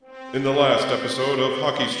In the last episode of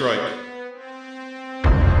Hockey Strike.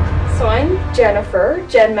 So I'm Jennifer,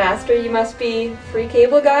 Jen Master. You must be Free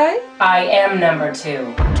Cable Guy? I am number 2.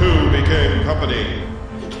 2 became company.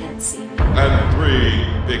 He can't see me. And 3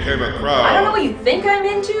 became a crowd. I don't know what you think I'm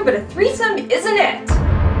into, but a threesome isn't it.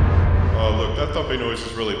 Oh, look, that thumping noise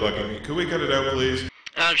is really bugging me. Could we get it out, please?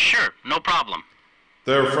 Sure, no problem.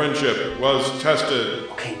 Their friendship was tested.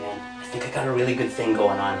 Okay, man, I think I got a really good thing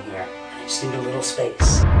going on here. I just need a little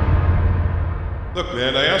space. Look,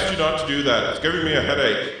 man, I asked you not to do that. It's giving me a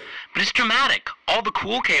headache. But it's dramatic. All the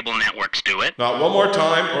cool cable networks do it. Not one more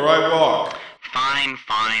time, or I walk. Fine,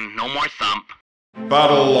 no more thump.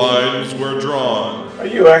 Battle lines were drawn. Are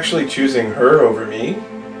you actually choosing her over me?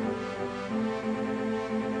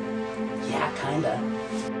 Yeah, kinda.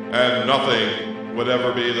 And nothing would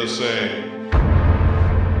ever be the same.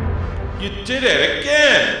 You did it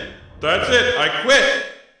again! That's it, I quit!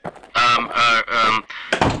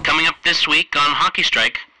 Coming up this week on Hockey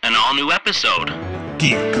Strike, an all-new episode.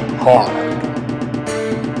 Geek hard.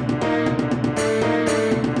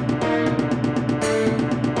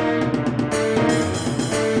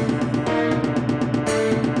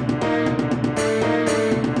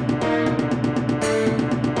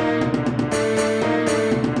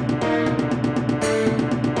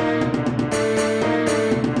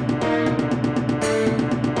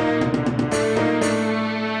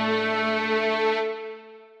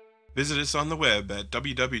 Visit us on the web at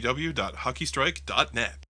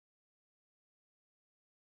www.hockeystrike.net.